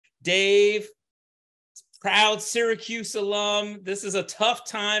Dave, proud Syracuse alum. This is a tough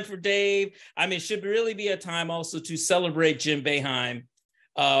time for Dave. I mean, it should really be a time also to celebrate Jim Boeheim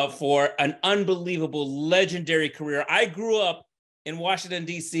for an unbelievable, legendary career. I grew up in Washington,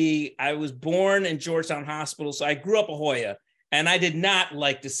 D.C. I was born in Georgetown Hospital, so I grew up a Hoya, and I did not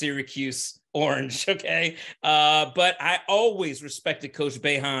like the Syracuse orange, okay? But I always respected Coach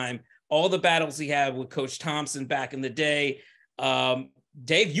Boeheim, all the battles he had with Coach Thompson back in the day.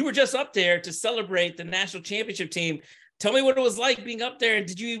 Dave, you were just up there to celebrate the national championship team. Tell me what it was like being up there.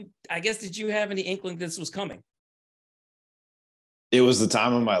 Did you have any inkling this was coming? It was the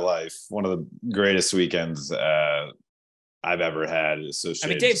time of my life. One of the greatest weekends I've ever had associated. I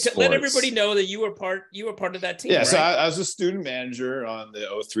mean, Dave, let everybody know that you were part of that team. Yeah, right? So I was a student manager on the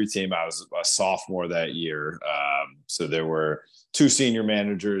 03 team. I was a sophomore that year. So there were two senior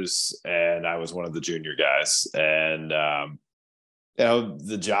managers, and I was one of the junior guys. And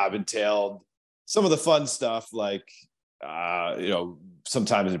the job entailed some of the fun stuff, like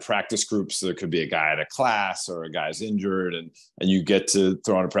sometimes in practice groups there could be a guy in a class or a guy's injured, and you get to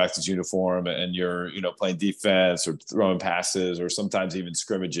throw on a practice uniform and you're playing defense or throwing passes or sometimes even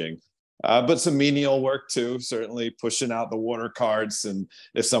scrimmaging. But some menial work too, certainly pushing out the water carts, and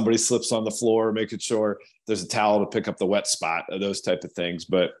if somebody slips on the floor, making sure there's a towel to pick up the wet spot, those type of things.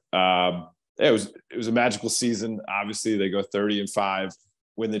 But it was a magical season. Obviously, they go 30-5,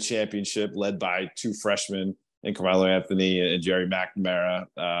 win the championship, led by two freshmen in Carmelo Anthony and Jerry McNamara.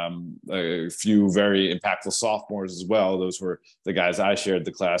 A few very impactful sophomores as well. Those were the guys I shared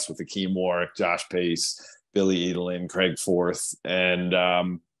the class with: Akeem Warwick, Josh Pace, Billy Edelin, Craig Forth, and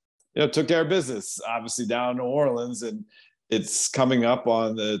took care of business. Obviously, down in New Orleans, and it's coming up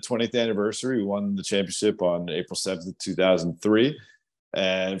on the 20th anniversary. We won the championship on April 7th, 2003.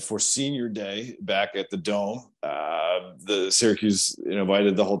 And for senior day back at the Dome, the Syracuse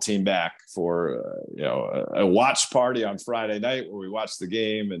invited the whole team back for a watch party on Friday night where we watched the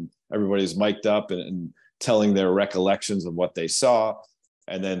game and everybody's mic'd up and telling their recollections of what they saw.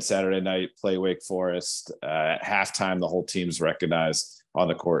 And then Saturday night, play Wake Forest. At halftime, the whole team's recognized on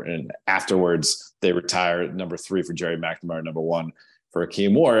the court, and afterwards they retire number 3 for Jerry McNamara, number 1 for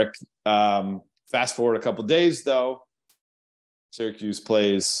Akeem Warwick. Fast forward a couple days though. Syracuse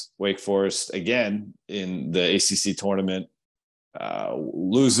plays Wake Forest again in the ACC tournament,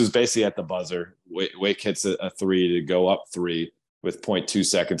 loses basically at the buzzer. Wake hits a 3 to go up 3 with 0.2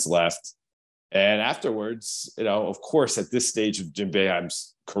 seconds left. And afterwards, of course, at this stage of Jim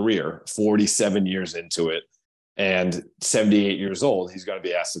Boeheim's career, 47 years into it and 78 years old, he's going to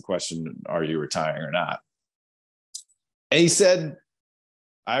be asked the question, are you retiring or not? And he said,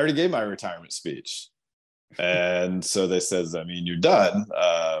 I already gave my retirement speech. And so they says, you're done.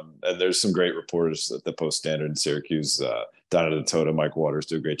 And there's some great reporters at the Post-Standard in Syracuse, down at the Toto, Mike Waters,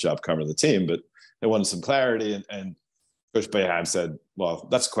 do a great job covering the team, but they wanted some clarity. And Coach Boeheim said, well,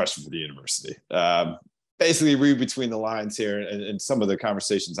 that's a question for the university. Basically read between the lines here, and some of the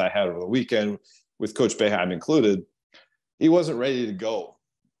conversations I had over the weekend with Coach Boeheim included, he wasn't ready to go,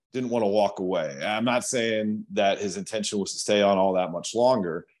 didn't want to walk away. I'm not saying that his intention was to stay on all that much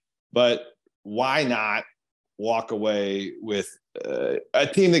longer, but why not walk away with a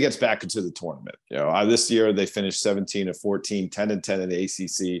team that gets back into the tournament? This year they finished 17-14, 10-10 in the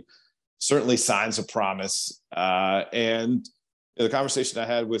ACC. Certainly signs of promise. And the conversation I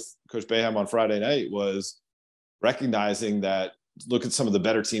had with Coach Boeheim on Friday night was recognizing that, look at some of the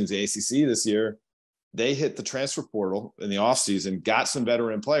better teams in the ACC this year. They hit the transfer portal in the offseason, got some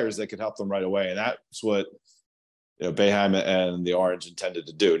veteran players that could help them right away. And that's what Boeheim and the Orange intended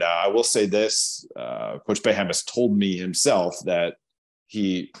to do. Now, I will say this, Coach Boeheim has told me himself that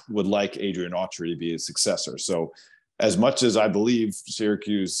he would like Adrian Autry to be his successor. So as much as I believe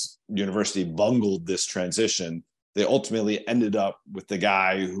Syracuse University bungled this transition, they ultimately ended up with the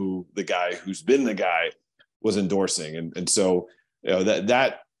guy who's been the guy was endorsing. And so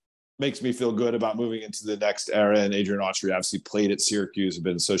that makes me feel good about moving into the next era. And Adrian Autry obviously played at Syracuse, have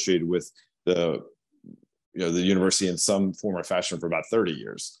been associated with the university in some form or fashion for about 30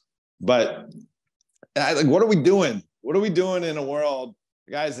 years. But what are we doing? What are we doing in a world?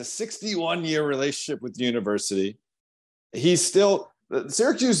 The guy has a 61-year relationship with the university. He's still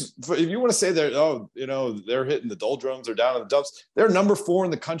Syracuse. If you want to say they're hitting the doldrums or down in the dumps, they're number 4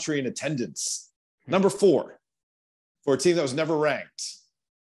 in the country in attendance. Number 4 for a team that was never ranked.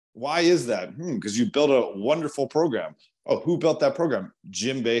 Why is that? Because you built a wonderful program. Oh, who built that program?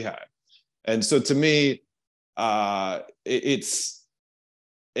 Jim Boeheim. And so to me, it's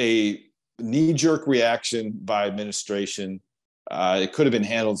a knee-jerk reaction by administration. It could have been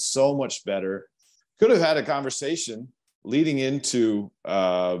handled so much better. Could have had a conversation leading into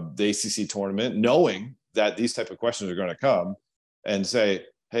the ACC tournament, knowing that these type of questions are going to come, and say,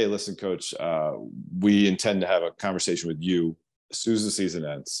 hey, listen, coach, we intend to have a conversation with you as soon as the season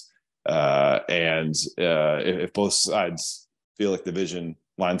ends. And if both sides feel like the vision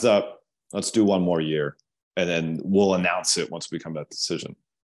lines up, let's do one more year, and then we'll announce it once we come to that decision.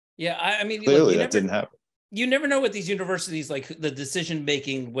 Yeah, I mean, clearly that didn't happen. You never know what these universities, like the decision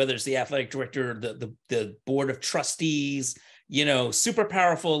making, whether it's the athletic director, the board of trustees, super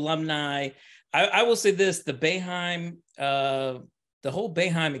powerful alumni. I will say this: the Boeheim, the whole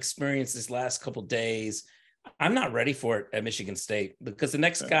Boeheim experience this last couple of days, I'm not ready for it at Michigan State, because the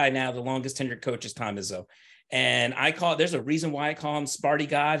next guy now, the longest tenured coach, is Tom Izzo. And there's a reason why I call him Sparty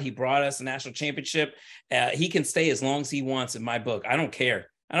God. He brought us a national championship. He can stay as long as he wants in my book. I don't care.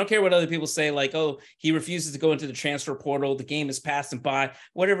 I don't care what other people say, like, oh, he refuses to go into the transfer portal. The game is passed him by,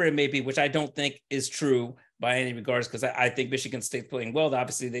 whatever it may be, which I don't think is true by any regards, because I think Michigan State's playing well.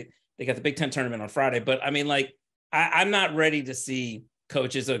 Obviously, they got the Big Ten tournament on Friday. But, I mean, like, I'm not ready to see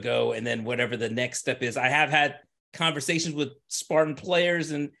coaches go and then whatever the next step is. I have had conversations with Spartan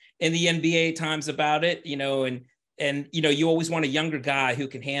players and in the NBA times about it, and you always want a younger guy who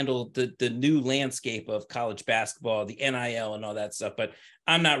can handle the new landscape of college basketball, the NIL and all that stuff. But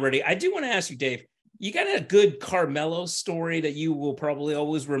I'm not ready. I do want to ask you, Dave, you got a good Carmelo story that you will probably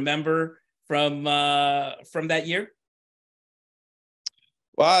always remember from that year?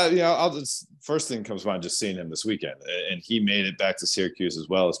 Well, first thing comes to mind, just seeing him this weekend, and he made it back to Syracuse as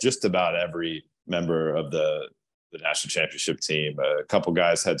well as just about every member of the national championship team. A couple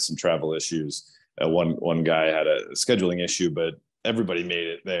guys had some travel issues. One guy had a scheduling issue, but everybody made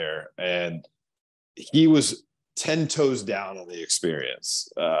it there. And he was 10 toes down on the experience.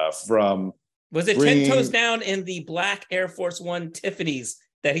 Was it 10 toes down in the black Air Force One Tiffany's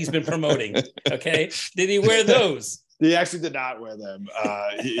that he's been promoting? Okay. Did he wear those? He actually did not wear them.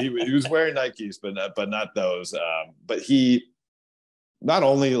 He was wearing Nikes, but not those. But he not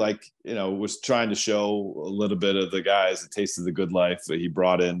only was trying to show a little bit of the guys a taste of the good life. He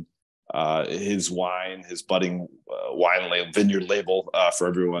brought in his wine, his budding vineyard label for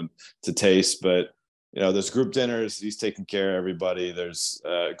everyone to taste. But there's group dinners. He's taking care of everybody. There's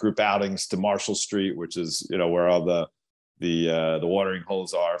group outings to Marshall Street, which is where all the watering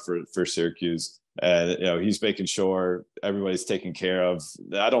holes are for Syracuse. And he's making sure everybody's taken care of,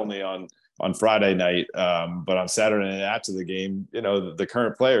 not only on Friday night, but on Saturday night after the game. The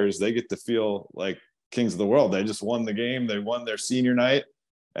current players, they get to feel like kings of the world. They just won the game. They won their senior night,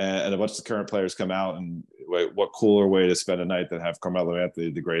 and a bunch of current players come out. And what cooler way to spend a night than have Carmelo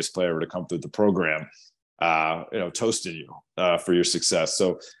Anthony, the greatest player to come through the program, toasting you for your success.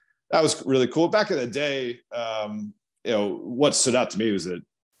 So that was really cool. Back in the day, what stood out to me was that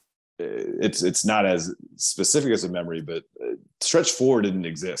it's not as specific as a memory, but stretch four didn't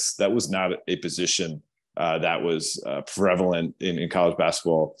exist. That was not a position that was prevalent in college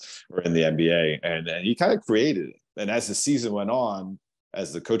basketball or in the NBA. And he kind of created it. And as the season went on,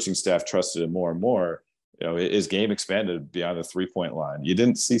 as the coaching staff trusted him more and more, his game expanded beyond the 3-point line. You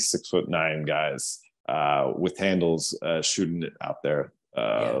didn't see 6'9" guys with handles shooting it out there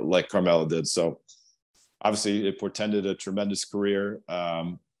like Carmelo did. So obviously it portended a tremendous career.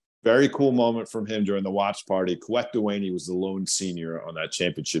 Very cool moment from him during the watch party. Kuet Duaney was the lone senior on that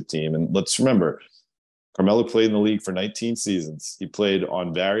championship team. And let's remember, Carmelo played in the league for 19 seasons. He played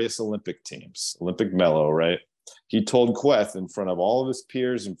on various Olympic teams, Olympic Mellow, right? He told Kuet in front of all of his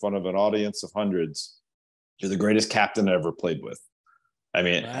peers, in front of an audience of hundreds, "You're the greatest captain I ever played with." I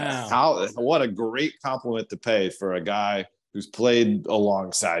mean, wow. What a great compliment to pay for a guy who's played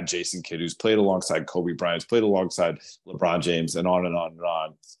alongside Jason Kidd, who's played alongside Kobe Bryant, who's played alongside LeBron James, and on and on and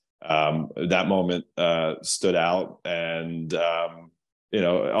on. That moment stood out. And,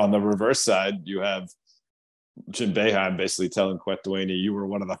 on the reverse side, you have Jim Boeheim basically telling Kuet Duaney, "You were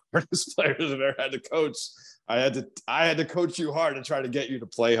one of the hardest players I've ever had to coach. I had to coach you hard and try to get you to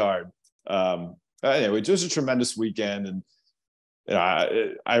play hard." Anyway, just a tremendous weekend. And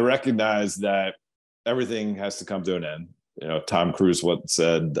I recognize that everything has to come to an end. Tom Cruise once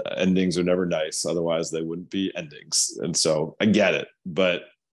said, "Endings are never nice, otherwise they wouldn't be endings." And so I get it, but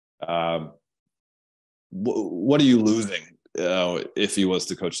what are you losing if he was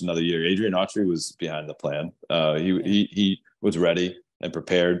to coach another year? Adrian Autry was behind the plan. He was ready and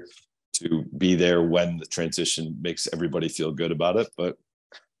prepared to be there when the transition makes everybody feel good about it. But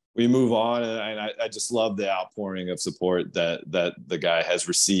we move on, and I just love the outpouring of support that the guy has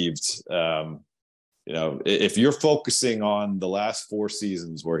received. If you're focusing on the last 4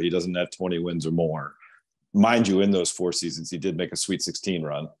 seasons where he doesn't have 20 wins or more, mind you, in those 4 seasons, he did make a Sweet 16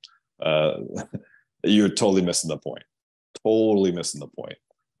 run. You're totally missing the point. totally missing the point.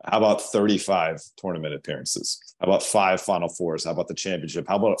 How about 35 tournament appearances? How about 5 Final Fours? How about the championship?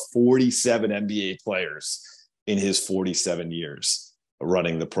 How about 47 NBA players in his 47 years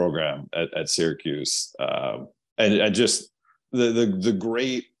running the program at Syracuse? And just the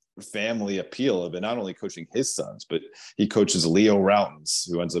great family appeal of it, not only coaching his sons, but he coaches Leo Routins,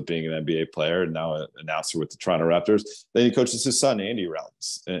 who ends up being an NBA player and now an announcer with the Toronto Raptors. Then he coaches his son, Andy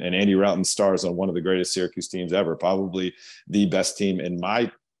Routins. And Andy Routins stars on one of the greatest Syracuse teams ever, probably the best team in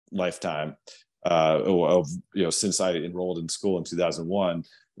my lifetime since I enrolled in school in 2001.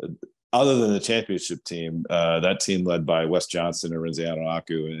 Other than the championship team, that team led by Wes Johnson and Renziano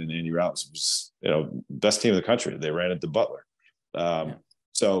Aku and Andy Routins was, best team in the country. They ran into Butler.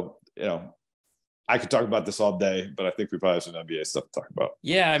 So, I could talk about this all day, but I think we probably have some NBA stuff to talk about.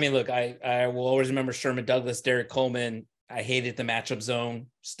 Yeah, I mean, look, I will always remember Sherman Douglas, Derek Coleman. I hated the matchup zone,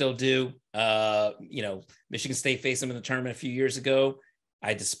 still do. Michigan State faced them in the tournament a few years ago.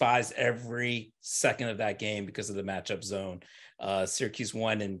 I despised every second of that game because of the matchup zone. Syracuse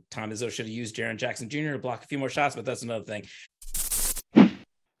won, and Tom Izzo should have used Jaren Jackson Jr. to block a few more shots, but that's another thing.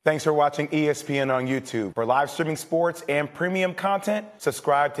 Thanks for watching ESPN on YouTube. For live streaming sports and premium content,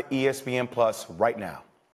 subscribe to ESPN Plus right now.